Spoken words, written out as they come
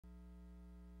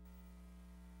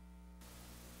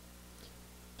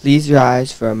Please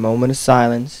rise for a moment of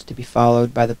silence to be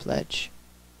followed by the pledge.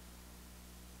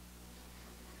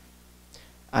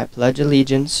 I pledge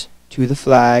allegiance to the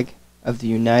flag of the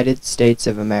United States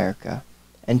of America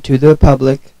and to the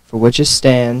republic for which it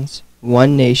stands,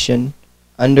 one nation,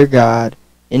 under God,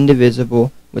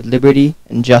 indivisible, with liberty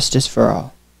and justice for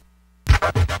all.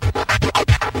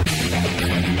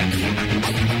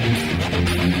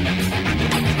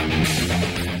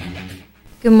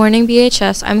 Good morning,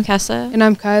 BHS. I'm Kessa. And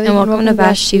I'm Kylie. And welcome to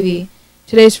Bash TV.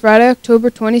 Today's Friday, October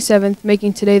 27th,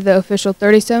 making today the official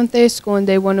 37th day of school and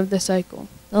day 1 of the cycle.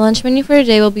 The lunch menu for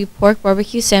today will be pork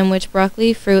barbecue sandwich,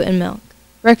 broccoli, fruit, and milk.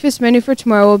 Breakfast menu for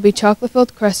tomorrow will be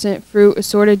chocolate-filled crescent, fruit,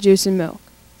 assorted juice, and milk.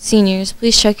 Seniors,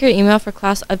 please check your email for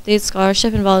class updates,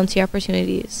 scholarship, and volunteer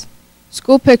opportunities.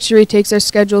 School picture retakes are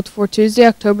scheduled for Tuesday,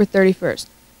 October 31st.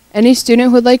 Any student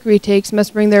who would like retakes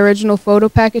must bring their original photo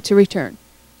packet to return.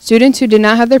 Students who did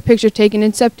not have their picture taken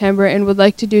in September and would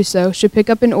like to do so should pick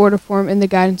up an order form in the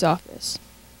guidance office.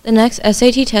 The next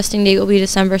SAT testing date will be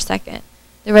December 2nd.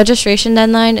 The registration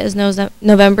deadline is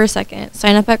November 2nd.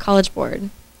 Sign up at College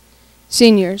Board.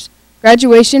 Seniors,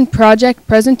 graduation project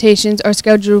presentations are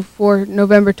scheduled for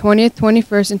November 20th,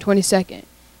 21st, and 22nd.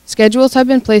 Schedules have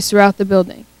been placed throughout the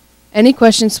building. Any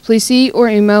questions, please see or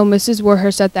email Mrs.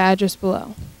 Warhurst at the address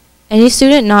below. Any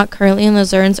student not currently in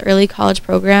Luzerne's early college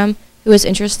program who is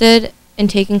interested in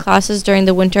taking classes during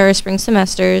the winter or spring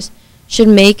semesters should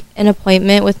make an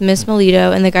appointment with Ms.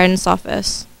 Melito in the guidance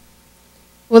office.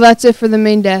 Well, that's it for the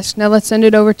main desk. Now let's send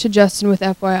it over to Justin with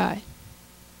FYI.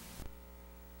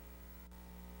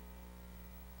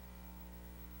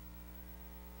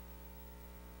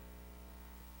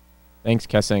 Thanks,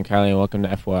 Kessa and Kylie, and welcome to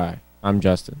FYI. I'm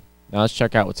Justin. Now let's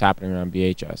check out what's happening around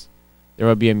BHS. There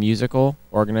will be a musical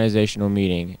organizational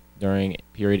meeting during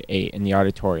period 8 in the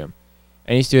auditorium.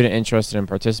 Any student interested in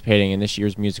participating in this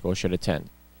year's musical should attend.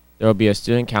 There will be a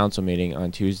student council meeting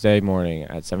on Tuesday morning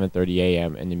at 7:30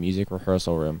 a.m. in the music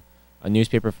rehearsal room. A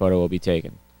newspaper photo will be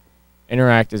taken.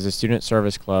 Interact is a student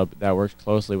service club that works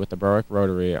closely with the Berwick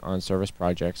Rotary on service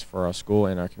projects for our school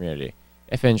and our community.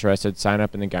 If interested, sign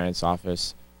up in the guidance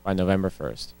office by November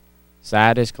 1st.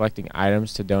 SAD is collecting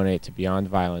items to donate to Beyond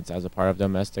Violence as a part of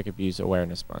Domestic Abuse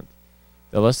Awareness Month.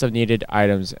 The list of needed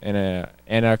items in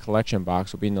a collection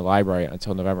box will be in the library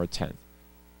until November 10th.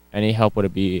 Any help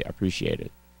would be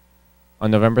appreciated.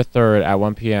 On November 3rd at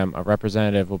 1 p.m., a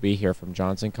representative will be here from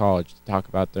Johnson College to talk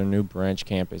about their new branch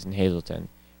campus in Hazleton,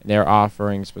 and they are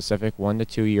offering specific 1 to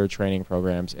 2 year training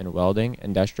programs in welding,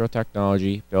 industrial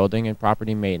technology, building and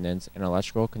property maintenance, and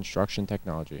electrical construction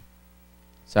technology.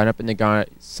 Sign up in the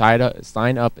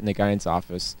guidance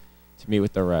office to meet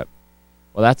with the rep.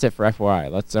 Well, that's it for FYI.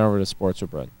 Let's turn over to sports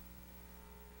with Bryn.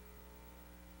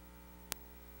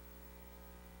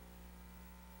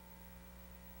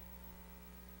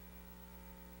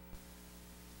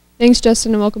 Thanks,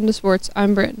 Justin, and welcome to sports.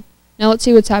 I'm Bryn. Now let's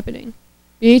see what's happening.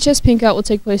 BHS Pink Out will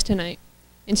take place tonight.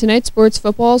 In tonight's sports,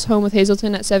 football is home with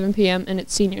Hazleton at 7 p.m. and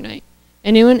it's senior night.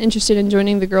 Anyone interested in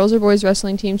joining the girls or boys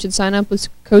wrestling team should sign up with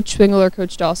Coach Swingle or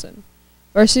Coach Dawson.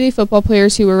 Varsity football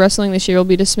players who were wrestling this year will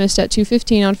be dismissed at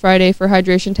 2:15 on Friday for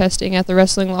hydration testing at the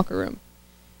wrestling locker room.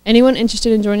 Anyone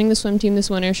interested in joining the swim team this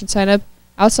winter should sign up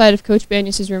outside of Coach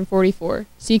Banyas' room 44.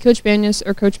 See Coach Banyas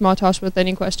or Coach Matosh with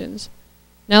any questions.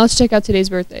 Now let's check out today's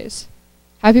birthdays.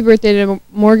 Happy birthday to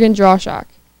Morgan Drawshock.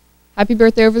 Happy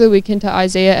birthday over the weekend to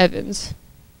Isaiah Evans.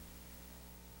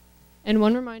 And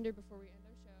one reminder before we end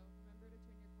our show, remember to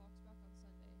turn your clocks back on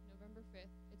Sunday, November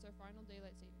 5th. It's our final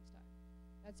daylight savings time.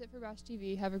 That's it for Bash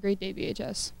TV. Have a great day,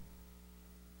 BHS.